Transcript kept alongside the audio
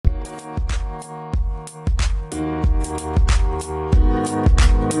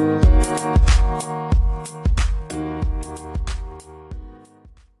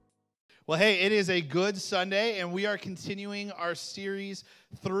Well, hey, it is a good Sunday, and we are continuing our series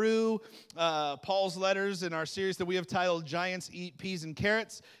through Paul's letters in our series that we have titled Giants Eat Peas and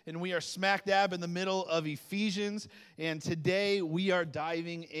Carrots, and we are smack dab in the middle of Ephesians, and today we are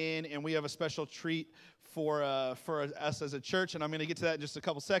diving in, and we have a special treat for us as a church, and I'm going to get to that in just a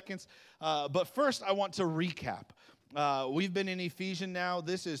couple seconds. But first, I want to recap. We've been in Ephesians now.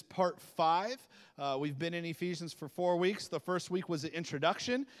 This is part 5. We've been in Ephesians for 4 weeks. The first week was the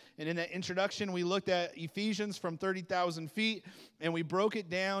introduction. And in that introduction, we looked at Ephesians from 30,000 feet, and we broke it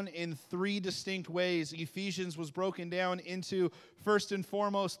down in 3 distinct ways. Ephesians was broken down into, first and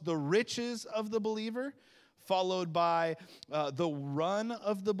foremost, the riches of the believer, followed by the run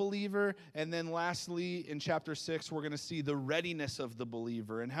of the believer, and then lastly, in chapter 6, we're going to see the readiness of the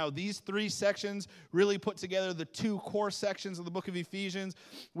believer, and how these 3 sections really put together the 2 core sections of the book of Ephesians.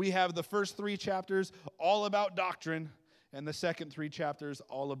 We have the first 3 chapters all about doctrine, and the second 3 chapters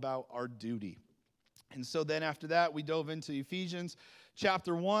all about our duty. And so then after that, we dove into Ephesians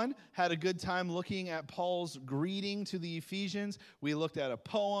chapter 1, had a good time looking at Paul's greeting to the Ephesians. We looked at a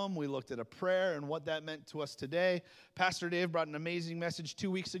poem, we looked at a prayer, and what that meant to us today. Pastor Dave brought an amazing message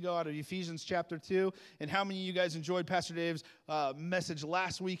 2 weeks ago out of Ephesians chapter 2. And how many of you guys enjoyed Pastor Dave's message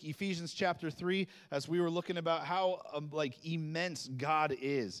last week, Ephesians chapter 3, as we were looking about how immense God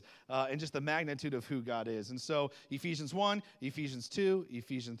is and just the magnitude of who God is. And so Ephesians 1, Ephesians 2,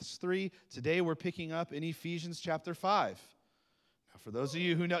 Ephesians 3. Today we're picking up in Ephesians chapter 5. Now, for those of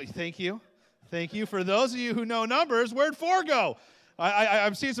you who know, thank you. For those of you who know numbers, where'd 4 go?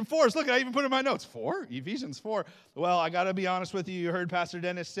 I'm seeing some 4s. Look, I even put in my notes. 4? Ephesians 4. Well, I got to be honest with you. You heard Pastor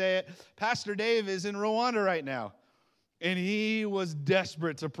Dennis say it. Pastor Dave is in Rwanda right now. And he was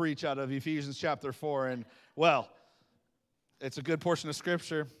desperate to preach out of Ephesians chapter 4. And, well, it's a good portion of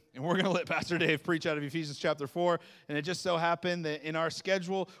Scripture. And we're going to let Pastor Dave preach out of Ephesians chapter 4. And it just so happened that in our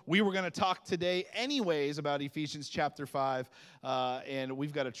schedule, we were going to talk today anyways about Ephesians chapter 5. And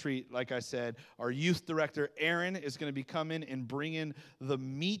we've got a treat, like I said. Our youth director, Aaron, is going to be coming and bringing the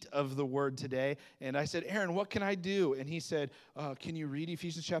meat of the word today. And I said, Aaron, what can I do? And he said, can you read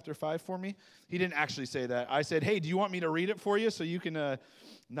Ephesians chapter 5 for me? He didn't actually say that. I said, hey, do you want me to read it for you so you can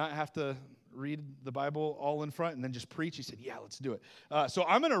not have to read the Bible all in front and then just preach? He said, yeah, let's do it. So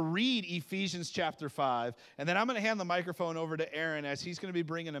I'm going to read Ephesians chapter 5, and then I'm going to hand the microphone over to Aaron as he's going to be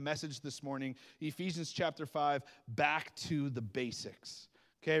bringing a message this morning, Ephesians chapter 5, back to the basics.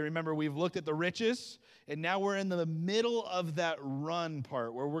 Okay, remember, we've looked at the riches, and now we're in the middle of that run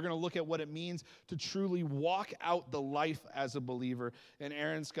part where we're going to look at what it means to truly walk out the life as a believer. And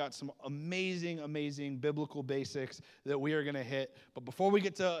Aaron's got some amazing biblical basics that we are going to hit. But before we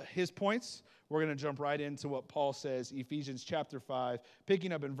get to his points, we're going to jump right into what Paul says, Ephesians chapter 5,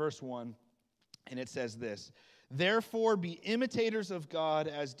 picking up in verse 1, and it says this: Therefore be imitators of God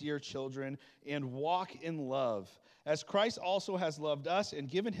as dear children, and walk in love, as Christ also has loved us and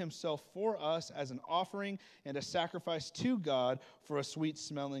given himself for us as an offering and a sacrifice to God for a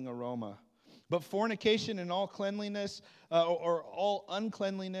sweet-smelling aroma. But fornication and all cleanliness, or all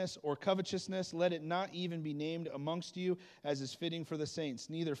uncleanliness or covetousness, let it not even be named amongst you, as is fitting for the saints.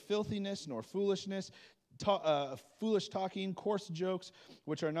 Neither filthiness nor foolishness, foolish talking, coarse jokes,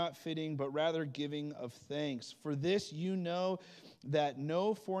 which are not fitting, but rather giving of thanks. For this you know that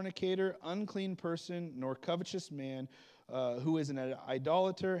no fornicator, unclean person, nor covetous man who is an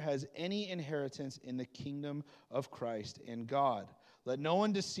idolater has any inheritance in the kingdom of Christ and God. Let no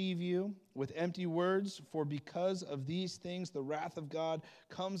one deceive you with empty words, for because of these things the wrath of God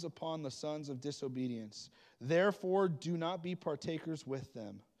comes upon the sons of disobedience. Therefore do not be partakers with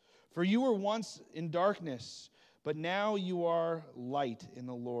them. For you were once in darkness, but now you are light in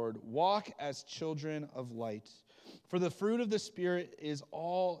the Lord. Walk as children of light. For the fruit of the Spirit is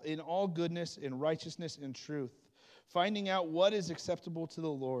in all goodness and righteousness and truth, finding out what is acceptable to the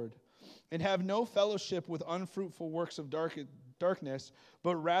Lord. And have no fellowship with unfruitful works of darkness,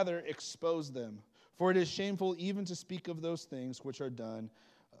 but rather expose them. For it is shameful even to speak of those things which are done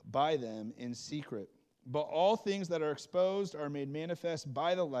by them in secret. But all things that are exposed are made manifest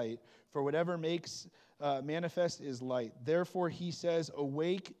by the light, for whatever makes manifest is light. Therefore he says,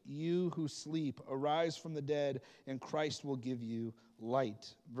 awake you who sleep, arise from the dead, and Christ will give you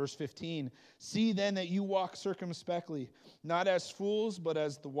light. Verse 15, see then that you walk circumspectly, not as fools, but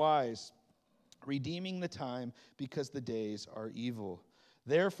as the wise, redeeming the time, because the days are evil.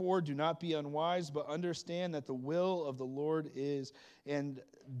 Therefore, do not be unwise, but understand that the will of the Lord is, and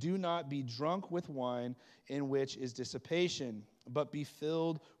do not be drunk with wine, in which is dissipation, but be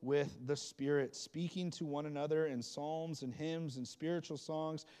filled with the Spirit, speaking to one another in psalms and hymns and spiritual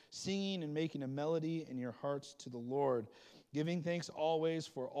songs, singing and making a melody in your hearts to the Lord. giving thanks always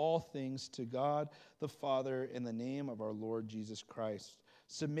for all things to God the Father in the name of our Lord Jesus Christ,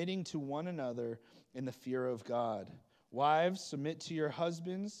 submitting to one another in the fear of God. Wives, submit to your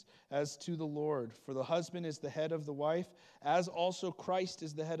husbands as to the Lord, for the husband is the head of the wife, as also Christ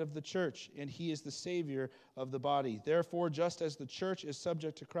is the head of the church, and he is the Savior of the body. Therefore, just as the church is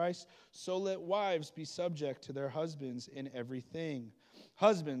subject to Christ, so let wives be subject to their husbands in everything.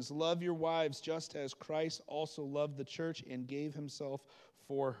 Husbands, love your wives just as Christ also loved the church and gave himself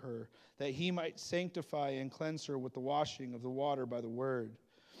for her, that he might sanctify and cleanse her with the washing of the water by the word,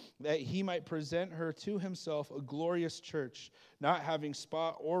 that he might present her to himself a glorious church, not having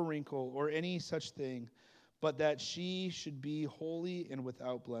spot or wrinkle or any such thing, but that she should be holy and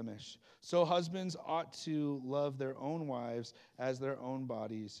without blemish. So husbands ought to love their own wives as their own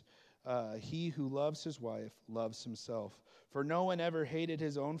bodies. He who loves his wife loves himself. For no one ever hated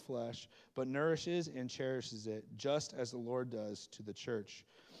his own flesh, but nourishes and cherishes it, just as the Lord does to the church.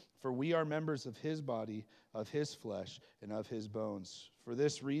 For we are members of his body, of his flesh, and of his bones. For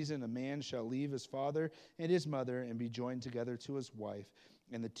this reason, a man shall leave his father and his mother and be joined together to his wife,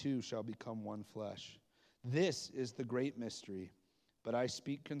 and the two shall become one flesh. This is the great mystery, but I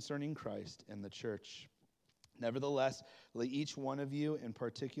speak concerning Christ and the church. Nevertheless, let each one of you in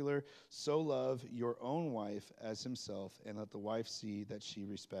particular so love your own wife as himself, and let the wife see that she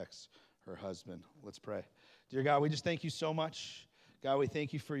respects her husband. Let's pray. Dear God, we just thank you so much. God, we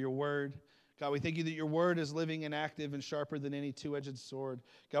thank you for your word. God, we thank you that your word is living and active and sharper than any two-edged sword.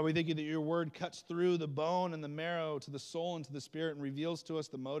 God, we thank you that your word cuts through the bone and the marrow to the soul and to the spirit and reveals to us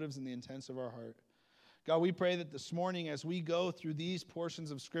the motives and the intents of our heart. God, we pray that this morning as we go through these portions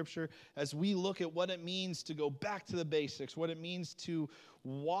of Scripture, as we look at what it means to go back to the basics, what it means to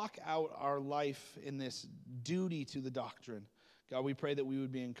walk out our life in this duty to the doctrine, God, we pray that we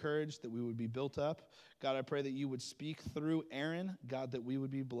would be encouraged, that we would be built up. God, I pray that you would speak through Aaron. God, that we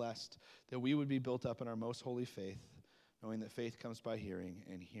would be blessed, that we would be built up in our most holy faith, knowing that faith comes by hearing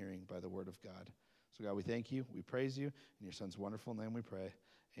and hearing by the word of God. So God, we thank you, we praise you, in your son's wonderful name we pray.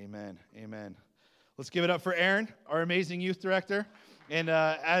 Amen, amen. Let's give it up for Aaron, our amazing youth director. And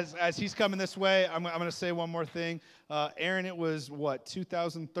as he's coming this way, I'm going to say one more thing. Aaron, it was,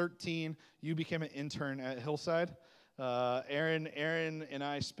 2013, you became an intern at Hillside. Aaron and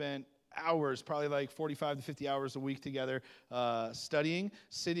I spent hours, probably like 45 to 50 hours a week together, studying,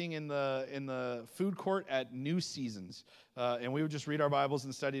 sitting in the food court at New Seasons. And we would just read our Bibles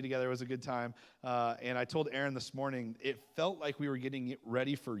and study together. It was a good time. And I told Aaron this morning, it felt like we were getting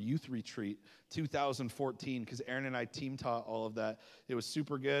ready for Youth Retreat 2014, because Aaron and I team taught all of that. It was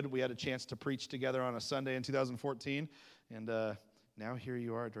super good. We had a chance to preach together on a Sunday in 2014. And now here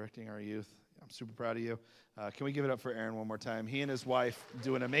you are directing our youth. I'm super proud of you. Can we give it up for Aaron one more time? He and his wife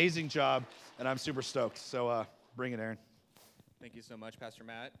do an amazing job, and I'm super stoked. So bring it, Aaron. Thank you so much, Pastor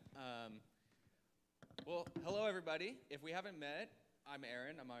Matt. Well, hello, everybody. If we haven't met, I'm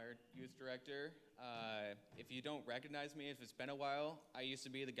Aaron. I'm our youth director. If you don't recognize me, if it's been a while, I used to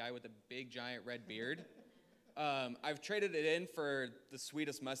be the guy with the big, giant red beard. I've traded it in for the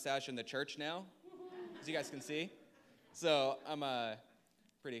sweetest mustache in the church now, as you guys can see. So I'm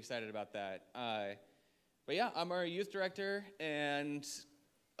pretty excited about that. But yeah, I'm our youth director, and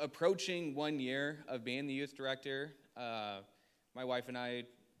approaching 1 year of being the youth director. My wife and I,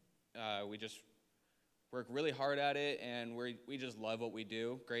 we just work really hard at it, and we just love what we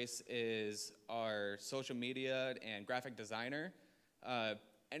do. Grace is our social media and graphic designer.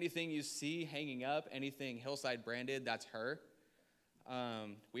 Anything you see hanging up, anything Hillside branded, that's her.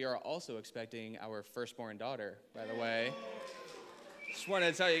 We are also expecting our firstborn daughter, by the way. Just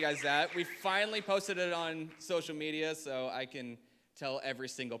wanted to tell you guys that. We finally posted it on social media so I can tell every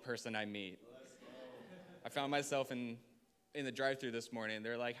single person I meet. I found myself in the drive-thru this morning.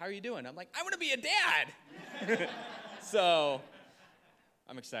 They're like, "How are you doing?" I'm like, "I want to be a dad." So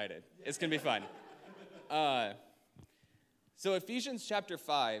I'm excited. It's going to be fun. So Ephesians chapter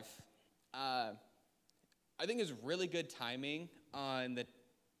 5, I think is really good timing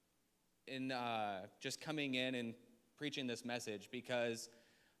in just coming in and preaching this message, because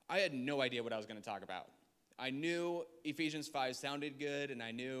I had no idea what I was going to talk about. I knew Ephesians 5 sounded good, and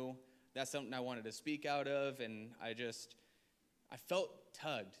I knew that's something I wanted to speak out of, and I felt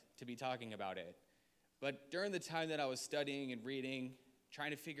tugged to be talking about it. But during the time that I was studying and reading,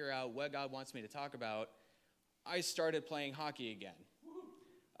 trying to figure out what God wants me to talk about, I started playing hockey again.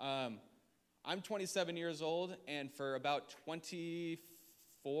 I'm 27 years old, and for about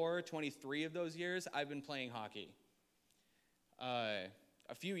 24, 23 of those years, I've been playing hockey.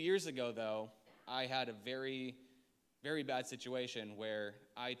 A few years ago, though, I had a very, very bad situation where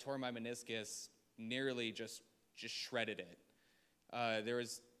I tore my meniscus nearly just just shredded it. There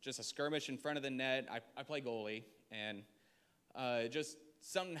was just a skirmish in front of the net. I play goalie, and just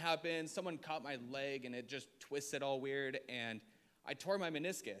something happened. Someone caught my leg, and it just twisted all weird, and I tore my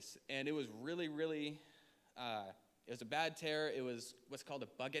meniscus, and it was really, really, it was a bad tear. It was what's called a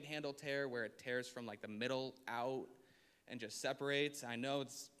bucket handle tear, where it tears from like the middle out and just separates. I know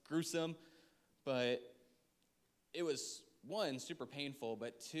it's gruesome, but it was, one, super painful,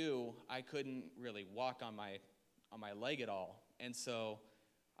 but two, I couldn't really walk on my leg at all. And so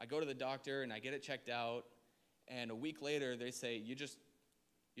I go to the doctor and I get it checked out, and a week later they say, you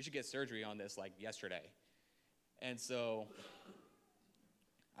should get surgery on this like yesterday. And so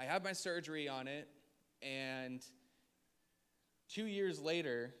I have my surgery on it, and 2 years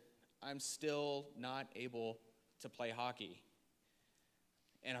later, I'm still not able to play hockey.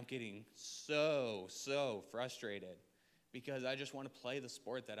 And I'm getting so frustrated because I just want to play the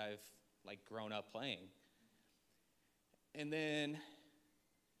sport that I've like grown up playing. And then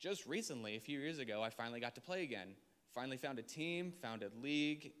just recently, a few years ago, I finally got to play again. Finally found a team, found a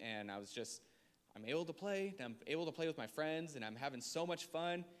league, and I'm able to play. I'm able to play with my friends, and I'm having so much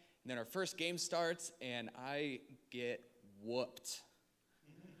fun. And then our first game starts, and I get whooped.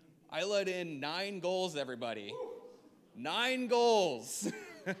 I let in 9 goals, everybody. 9 goals.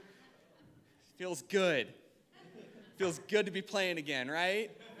 Feels good. Feels good to be playing again, right?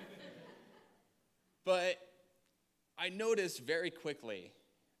 But I noticed very quickly,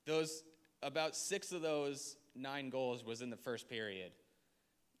 about 6 of those 9 goals was in the first period.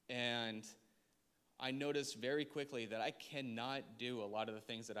 And I noticed very quickly that I cannot do a lot of the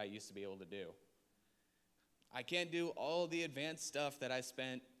things that I used to be able to do. I can't do all the advanced stuff that I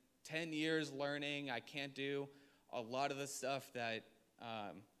spent 10 years learning. I can't do a lot of the stuff that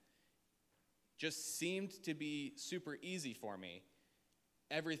just seemed to be super easy for me.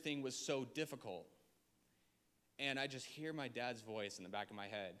 Everything was so difficult. And I just hear my dad's voice in the back of my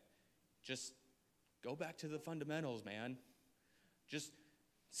head. Just go back to the fundamentals, man. Just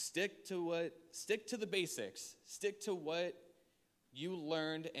stick to the basics. Stick to what you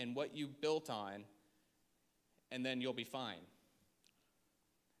learned and what you built on, and then you'll be fine.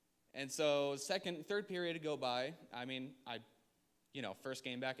 And so third period to go by. I mean, first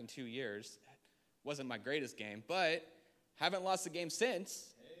game back in 2 years. Wasn't my greatest game, but haven't lost a game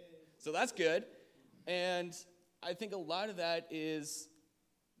since. So that's good. And I think a lot of that is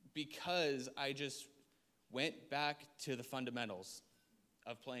because I just went back to the fundamentals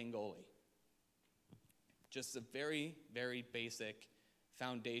of playing goalie. Just a very, very basic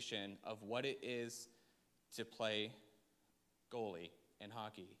foundation of what it is to play goalie in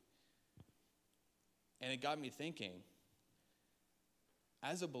hockey. And it got me thinking,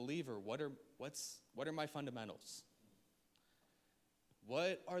 as a believer, what are my fundamentals?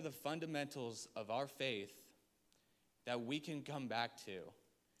 What are the fundamentals of our faith that we can come back to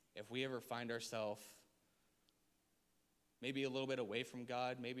if we ever find ourselves maybe a little bit away from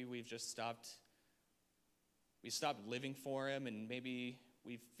God? Maybe we stopped living for him, and maybe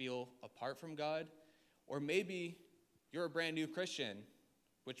we feel apart from God. Or maybe you're a brand new Christian,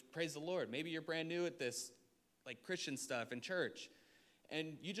 which, praise the Lord, maybe you're brand new at this like Christian stuff in church,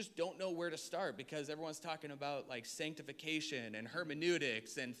 and you just don't know where to start because everyone's talking about like sanctification and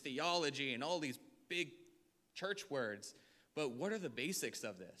hermeneutics and theology and all these big church words. But what are the basics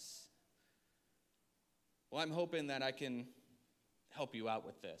of this? Well, I'm hoping that I can help you out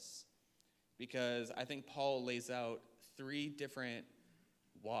with this, because I think Paul lays out 3 different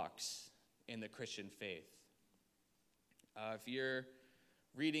walks in the Christian faith. If you're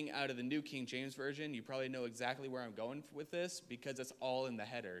reading out of the New King James Version, you probably know exactly where I'm going with this because it's all in the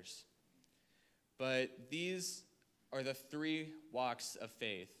headers. But these are the 3 walks of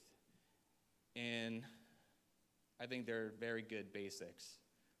faith, and I think they're very good basics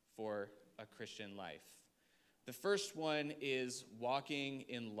for a Christian life. The first one is walking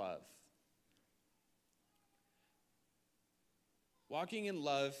in love. Walking in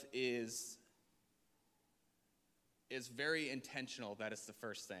love is very intentional that it's the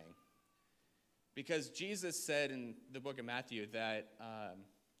first thing. Because Jesus said in the book of Matthew that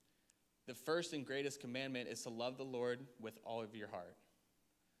the first and greatest commandment is to love the Lord with all of your heart.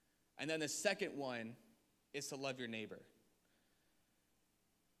 And then the second one is to love your neighbor.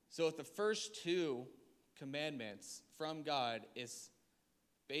 So if the first 2 commandments from God is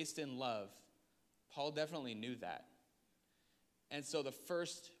based in love, Paul definitely knew that. And so the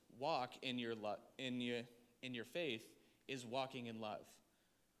first walk in your faith is walking in love.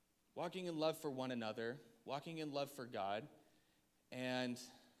 Walking in love for one another, walking in love for God, and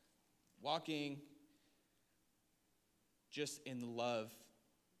walking just in love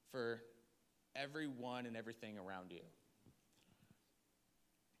for everyone and everything around you.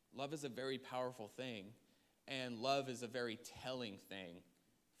 Love is a very powerful thing, and love is a very telling thing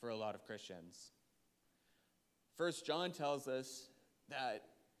for a lot of Christians. 1 John tells us that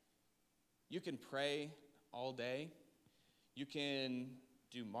you can pray all day, you can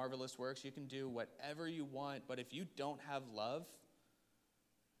do marvelous works, you can do whatever you want, but if you don't have love,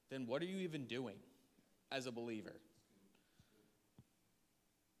 then what are you even doing as a believer?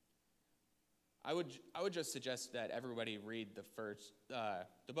 I would just suggest that everybody read the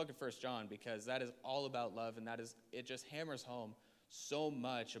book of 1 John, because that is all about love, and it just hammers home so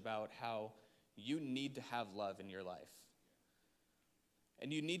much about how you need to have love in your life.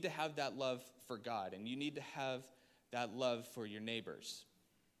 And you need to have that love for God, and you need to have that love for your neighbors.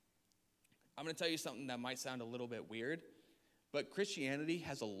 I'm going to tell you something that might sound a little bit weird, but Christianity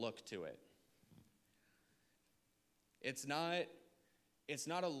has a look to it. It's not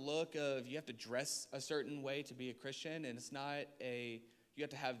a look of you have to dress a certain way to be a Christian, and it's not you have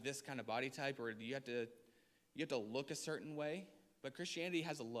to have this kind of body type, or you have to look a certain way. But Christianity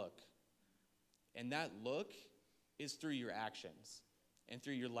has a look, and that look is through your actions and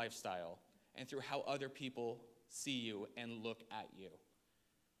through your lifestyle and through how other people see you and look at you.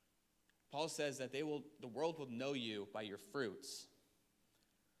 Paul says that the world will know you by your fruits.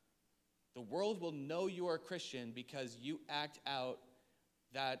 The world will know you are a Christian because you act out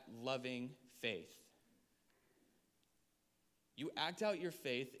that loving faith. You act out your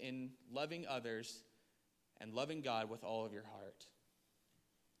faith in loving others and loving God with all of your heart.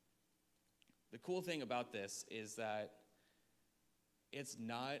 The cool thing about this is that it's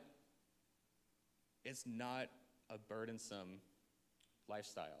not a burdensome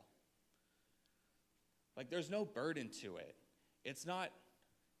lifestyle. Like, there's no burden to it. It's not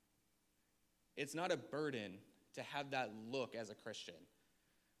a burden to have that look as a Christian.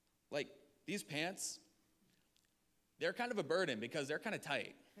 Like, these pants, they're kind of a burden because they're kind of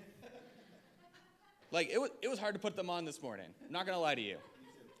tight. Like, it was hard to put them on this morning. I'm not going to lie to you.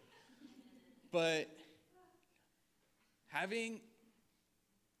 But having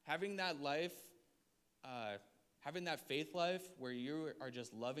that life, having that faith life where you are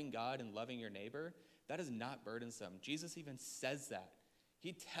just loving God and loving your neighbor, that is not burdensome. Jesus even says that.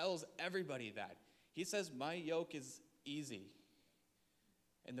 He tells everybody that. He says, my yoke is easy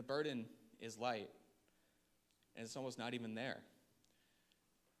and the burden is light. And it's almost not even there.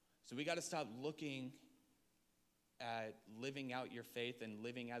 So we got to stop looking at living out your faith and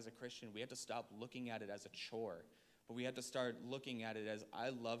living as a Christian. We have to stop looking at it as a chore. But we have to start looking at it as, I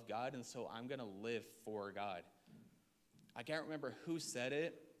love God, and so I'm going to live for God. I can't remember who said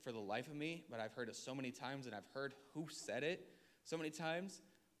it for the life of me, but I've heard it so many times, and I've heard who said it so many times.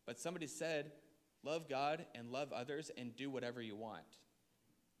 But somebody said, love God and love others and do whatever you want.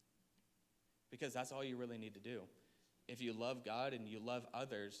 Because that's all you really need to do. If you love God and you love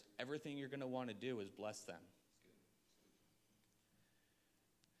others, everything you're going to want to do is bless them.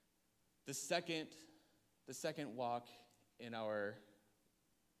 The second walk in our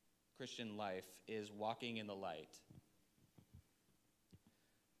Christian life is walking in the light.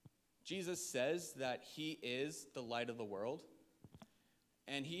 Jesus says that he is the light of the world,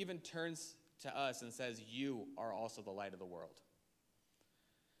 and he even turns to us and says, you are also the light of the world.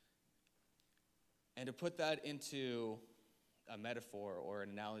 And to put that into a metaphor or an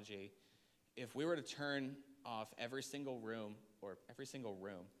analogy, if we were to turn off every single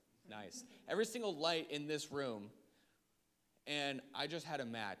light in this room, and I just had a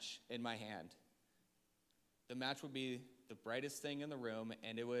match in my hand, the match would be the brightest thing in the room,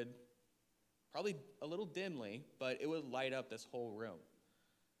 and it would probably a little dimly, but it would light up this whole room.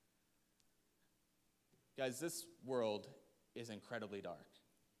 Guys, this world is incredibly dark.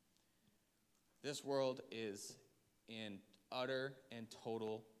 This world is in utter and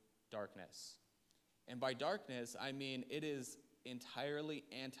total darkness. And by darkness, I mean it is entirely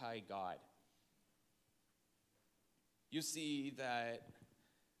anti-God. You see that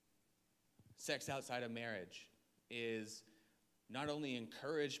sex outside of marriage is not only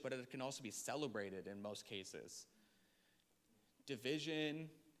encouraged, but it can also be celebrated in most cases.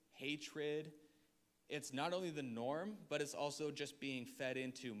 Division, hatred, it's not only the norm, but it's also just being fed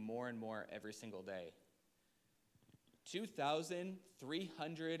into more and more every single day.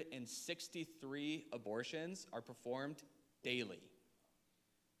 2,363 abortions are performed daily.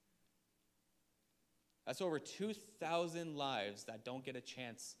 That's over 2,000 lives that don't get a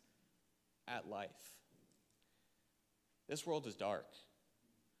chance at life. This world is dark.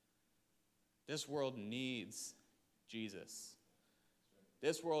 This world needs Jesus.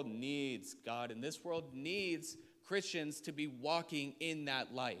 This world needs God, and this world needs Christians to be walking in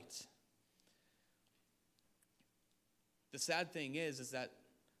that light. the sad thing is that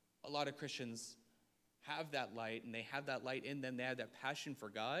a lot of Christians have that light, and they have that light in them. They have that passion for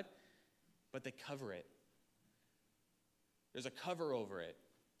God, but they cover it. There's a cover over it.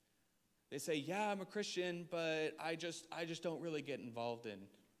 They say, yeah, I'm a Christian, but I just don't really get involved in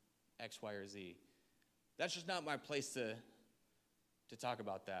X, Y, or Z. That's just not my place to talk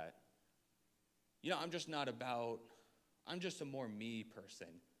about that. I'm just a more me person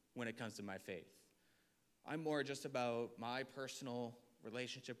when it comes to my faith. I'm more just about my personal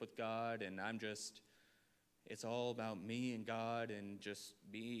relationship with God, and it's all about me and God, and just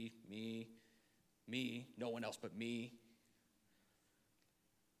me, no one else but me.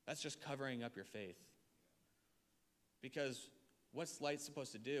 That's just covering up your faith. Because what's light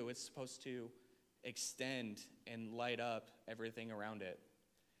supposed to do? It's supposed to extend and light up everything around it.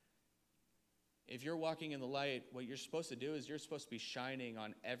 If you're walking in the light, what you're supposed to do is you're supposed to be shining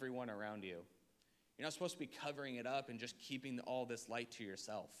on everyone around you. You're not supposed to be covering it up and just keeping all this light to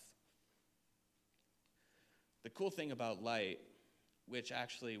yourself. The cool thing about light, which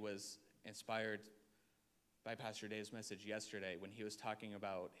actually was inspired by Pastor Dave's message yesterday when he was talking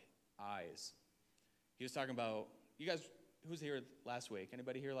about eyes. He was talking about, you guys, who was here last week?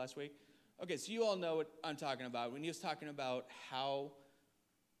 Anybody here last week? Okay, so you all know what I'm talking about. When he was talking about how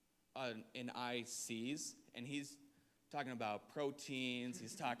an eye sees, and he's talking about proteins,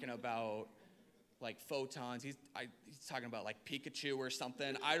 he's talking about like photons, he's talking about like Pikachu or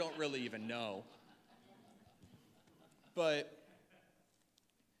something. I don't really even know. But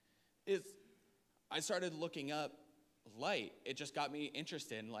I started looking up light. It just got me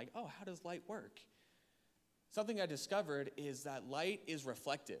interested in like, oh, how does light work? Something I discovered is that light is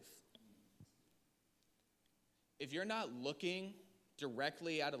reflective. If you're not looking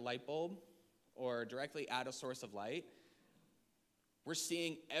directly at a light bulb or directly at a source of light, we're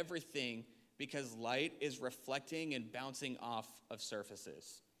seeing everything because light is reflecting and bouncing off of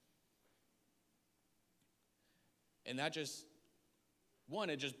surfaces. And that just,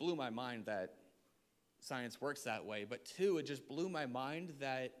 one, it just blew my mind that science works that way. But two, it just blew my mind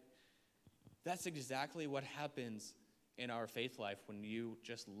that that's exactly what happens in our faith life when you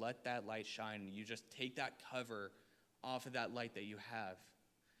just let that light shine. You just take that cover off of that light that you have.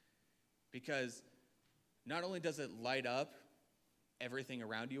 Because not only does it light up everything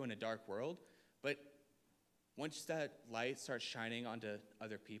around you in a dark world, but once that light starts shining onto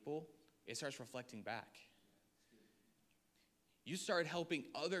other people, it starts reflecting back. You start helping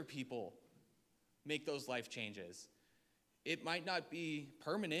other people make those life changes. It might not be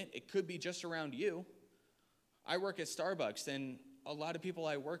permanent. It could be just around you. I work at Starbucks, and a lot of people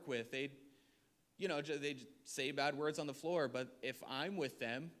I work with, they say bad words on the floor, but if I'm with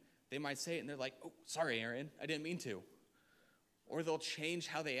them, they might say it, and they're like, oh, sorry, Aaron, I didn't mean to. Or they'll change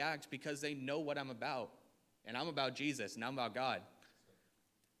how they act because they know what I'm about. And I'm about Jesus, and I'm about God.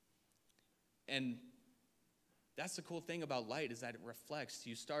 And that's the cool thing about light, is that it reflects.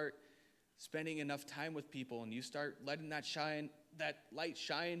 You start spending enough time with people, and you start letting that light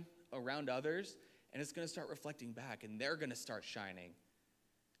shine around others, and it's going to start reflecting back, and they're going to start shining.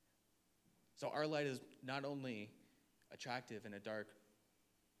 So our light is not only attractive in a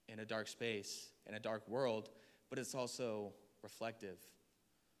dark space, in a dark world, but it's also reflective.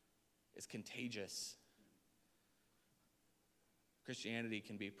 It's contagious. Christianity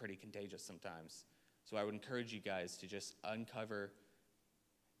can be pretty contagious sometimes. So I would encourage you guys to just uncover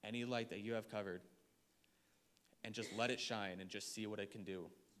any light that you have covered and just let it shine and just see what it can do.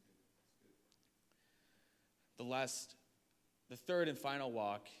 The third and final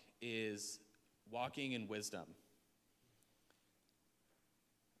walk is walking in wisdom.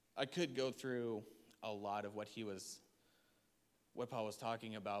 I could go through a lot of what Paul was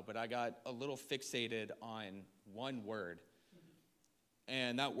talking about, but I got a little fixated on one word.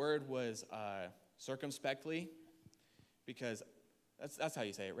 And that word was circumspectly, because that's how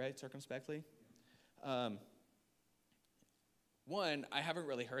you say it, right? Circumspectly? One, I haven't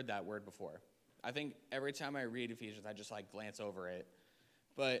really heard that word before. I think every time I read Ephesians, I just glance over it.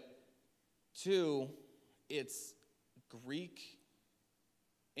 But two, it's Greek.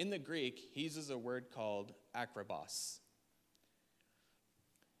 In the Greek, he uses a word called akribos.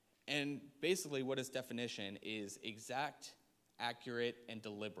 And basically what its definition is: exact, accurate, and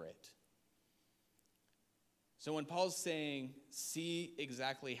deliberate. So when Paul's saying, see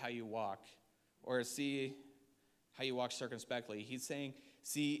exactly how you walk, or see how you walk circumspectly, he's saying,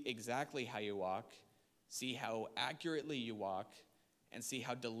 see exactly how you walk, see how accurately you walk, and see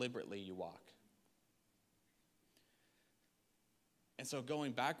how deliberately you walk. And so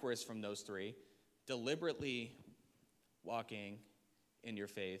going backwards from those three, deliberately walking in your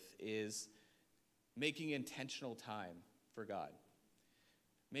faith is making intentional time for God.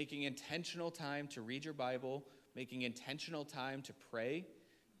 Making intentional time to read your Bible, making intentional time to pray,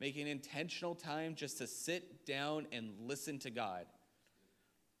 making intentional time just to sit down and listen to God.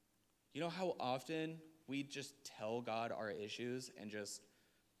 You know how often we just tell God our issues and just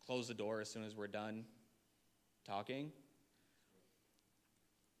close the door as soon as we're done talking?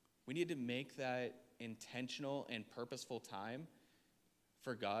 We need to make that intentional and purposeful time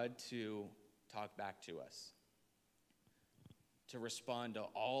for God to talk back to us, to respond to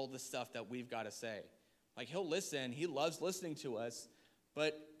all the stuff that we've got to say. Like, he'll listen. He loves listening to us.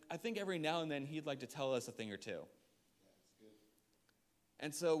 But I think every now and then he'd like to tell us a thing or two.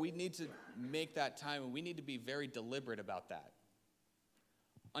 And so we need to make that time, and we need to be very deliberate about that.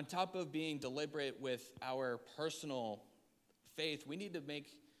 On top of being deliberate with our personal faith, we need to make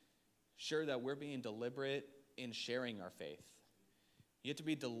sure that we're being deliberate in sharing our faith. You have to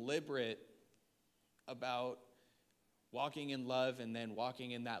be deliberate about walking in love and then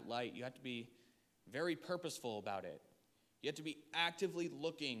walking in that light. You have to be very purposeful about it. You have to be actively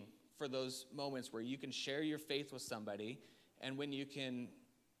looking for those moments where you can share your faith with somebody and when you can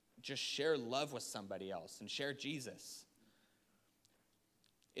just share love with somebody else and share Jesus.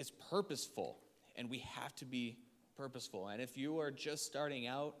 It's purposeful, and we have to be purposeful. And if you are just starting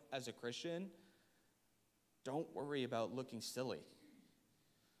out as a Christian, don't worry about looking silly.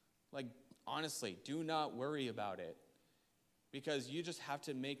 Like, honestly, do not worry about it, because you just have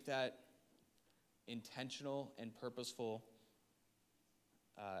to make that intentional and purposeful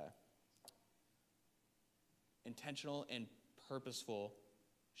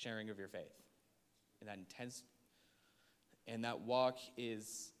sharing of your faith. And that walk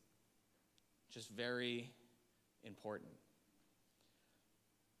is just very important.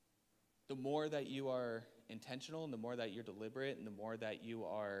 The more that you are intentional, and the more that you're deliberate, and the more that you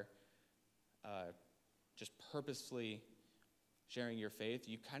are just purposefully sharing your faith,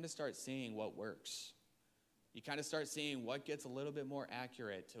 you kind of start seeing what works. You kind of start seeing what gets a little bit more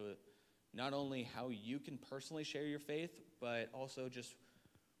accurate to not only how you can personally share your faith, but also just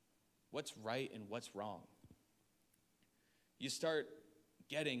what's right and what's wrong. You start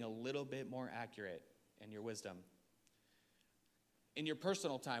getting a little bit more accurate in your wisdom. In your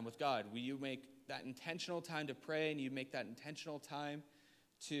personal time with God, will you make that intentional time to pray, and you make that intentional time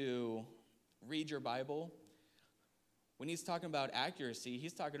to read your Bible? When he's talking about accuracy,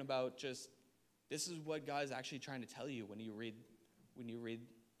 he's talking about just, this is what God is actually trying to tell you when you read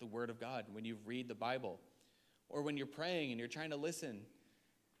the Word of God, when you read the Bible, or when you're praying and you're trying to listen.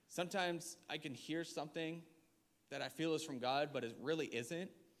 Sometimes I can hear something that I feel is from God, but it really isn't.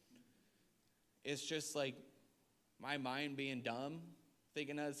 It's just like my mind being dumb,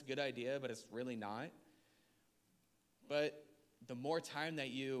 thinking that it's a good idea, but it's really not. But the more time that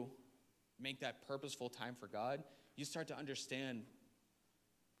you make that purposeful time for God, you start to understand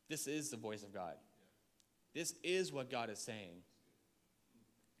this is the voice of God. This is what God is saying.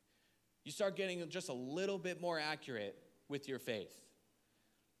 You start getting just a little bit more accurate with your faith.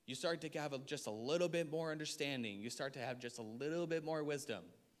 You start to have just a little bit more understanding. You start to have just a little bit more wisdom.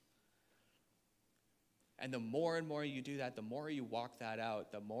 And the more and more you do that, the more you walk that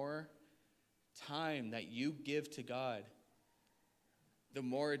out, the more time that you give to God, the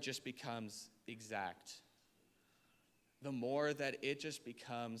more it just becomes exact. The more that it just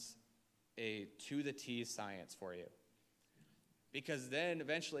becomes a to the T science for you. Because then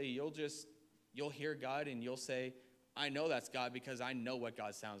eventually you'll hear God and you'll say, I know that's God because I know what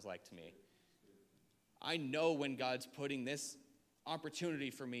God sounds like to me. I know when God's putting this opportunity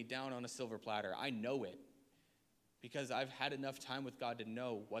for me down on a silver platter. I know it because I've had enough time with God to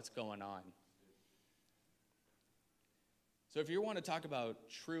know what's going on. So if you want to talk about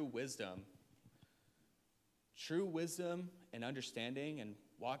true wisdom and understanding and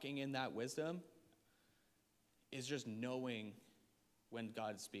walking in that wisdom is just knowing when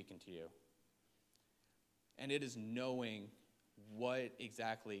God's speaking to you. And it is knowing what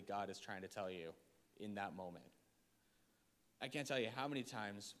exactly God is trying to tell you in that moment. I can't tell you how many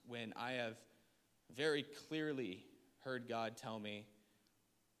times when I have very clearly heard God tell me,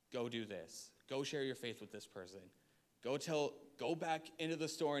 go do this. Go share your faith with this person. Go back into the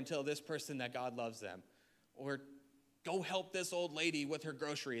store and tell this person that God loves them. Or go help this old lady with her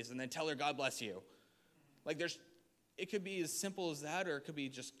groceries and then tell her God bless you. Like it could be as simple as that, or it could be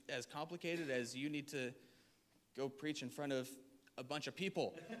just as complicated as you need to go preach in front of a bunch of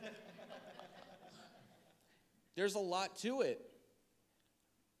people. There's a lot to it.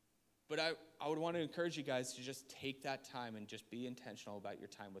 But I would want to encourage you guys to just take that time and just be intentional about your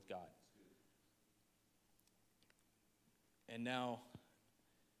time with God. And now,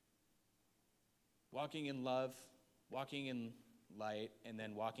 walking in love, walking in light, and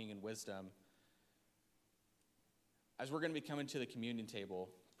then walking in wisdom. As we're going to be coming to the communion table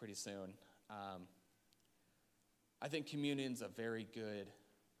pretty soon, I think communion's a very good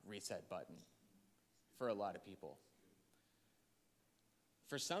reset button for a lot of people.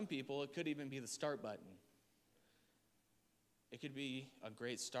 For some people, it could even be the start button. It could be a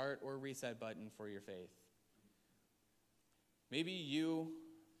great start or reset button for your faith. Maybe you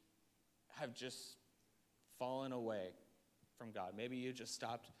have just fallen away from God. Maybe you just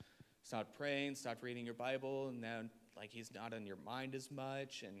stopped praying, stopped reading your Bible, and now like he's not on your mind as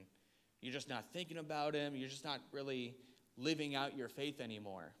much, and you're just not thinking about him. You're just not really living out your faith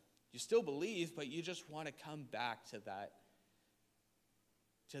anymore. You still believe, but you just want to come back to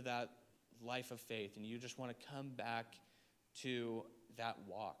that life of faith, and you just want to come back to that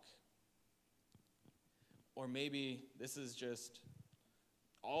walk. Or maybe this is just,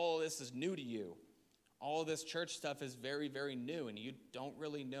 all this is new to you. All this church stuff is very, very new, and you don't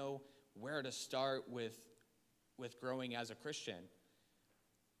really know where to start with growing as a Christian.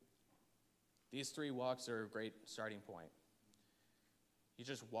 These 3 walks are a great starting point. You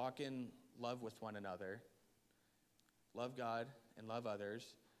just walk in love with one another, love God and love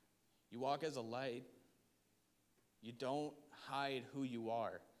others. You walk as a light. You don't hide who you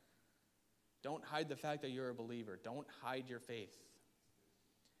are. Don't hide the fact that you're a believer. Don't hide your faith.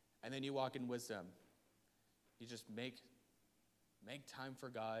 And then you walk in wisdom. You just make time for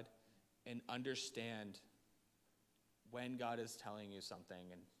God and understand when God is telling you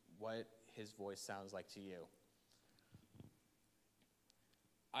something and what his voice sounds like to you.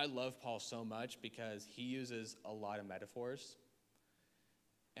 I love Paul so much because he uses a lot of metaphors.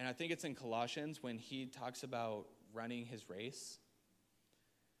 And I think it's in Colossians when he talks about running his race.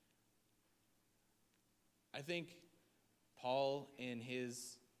 I think Paul, in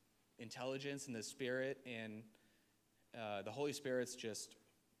his intelligence and the Spirit, and the Holy Spirit's just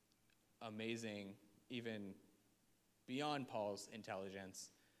amazing, even beyond Paul's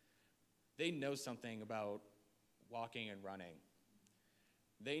intelligence. They know something about walking and running.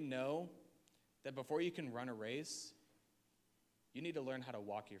 They know that before you can run a race, you need to learn how to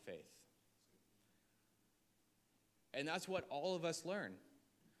walk your faith. And that's what all of us learn.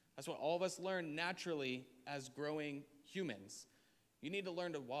 That's what all of us learn naturally as growing humans. You need to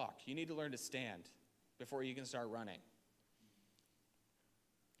learn to walk. You need to learn to stand before you can start running.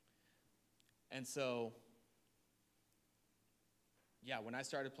 And so, yeah, when I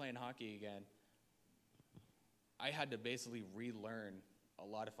started playing hockey again, I had to basically relearn a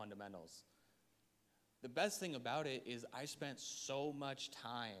lot of fundamentals. The best thing about it is I spent so much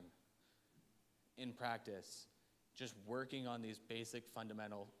time in practice just working on these basic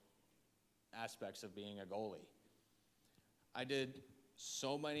fundamental aspects of being a goalie. I did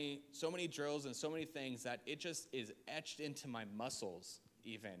so many drills and so many things that it just is etched into my muscles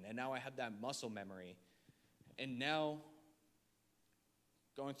even. And now I have that muscle memory. And now,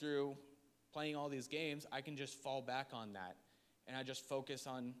 going through playing all these games, I can just fall back on that. And I just focus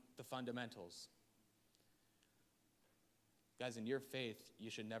on the fundamentals. Guys, in your faith,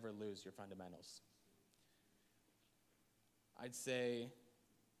 you should never lose your fundamentals. I'd say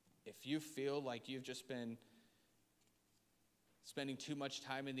if you feel like you've just been spending too much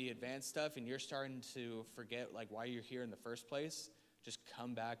time in the advanced stuff and you're starting to forget like why you're here in the first place, just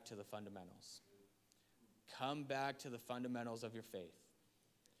come back to the fundamentals. Come back to the fundamentals of your faith.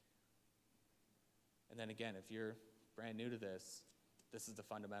 And then again, if you're brand new to this, this is the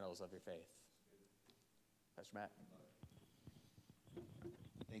fundamentals of your faith. Pastor Matt.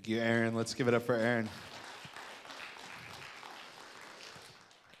 Thank you, Aaron. Let's give it up for Aaron.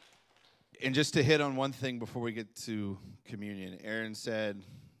 And just to hit on one thing before we get to communion, Aaron said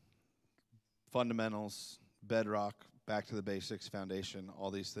fundamentals, bedrock, back to the basics, foundation, all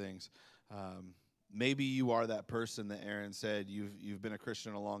these things. Maybe you are that person that Aaron said you've been a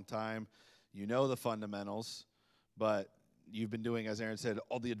Christian a long time. You know the fundamentals, but you've been doing, as Aaron said,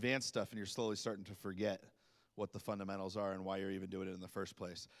 all the advanced stuff, and you're slowly starting to forget what the fundamentals are and why you're even doing it in the first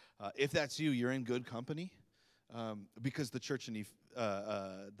place. If that's you, you're in good company, because the church in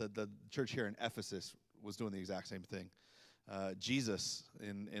the church here in Ephesus was doing the exact same thing. Jesus,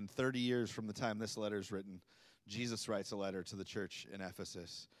 in 30 years from the time this letter is written, Jesus writes a letter to the church in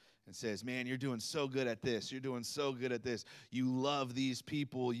Ephesus and says, man, you're doing so good at this. You're doing so good at this. You love these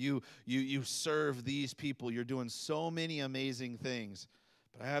people. You serve these people. You're doing so many amazing things.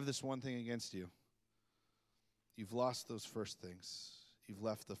 But I have this one thing against you. You've lost those first things. You've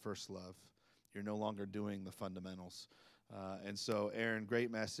left the first love. You're no longer doing the fundamentals. And so, Aaron,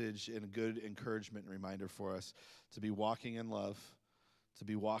 great message and a good encouragement and reminder for us to be walking in love, to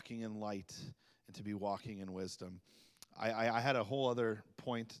be walking in light, and to be walking in wisdom. I had a whole other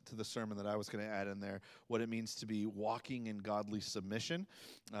point to the sermon that I was going to add in there, what it means to be walking in godly submission,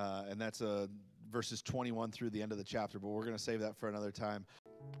 and that's verses 21 through the end of the chapter, but we're going to save that for another time.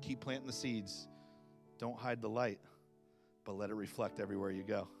 Keep planting the seeds. Don't hide the light, but let it reflect everywhere you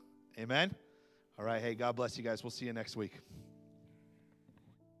go. Amen? All right, hey, God bless you guys. We'll see you next week.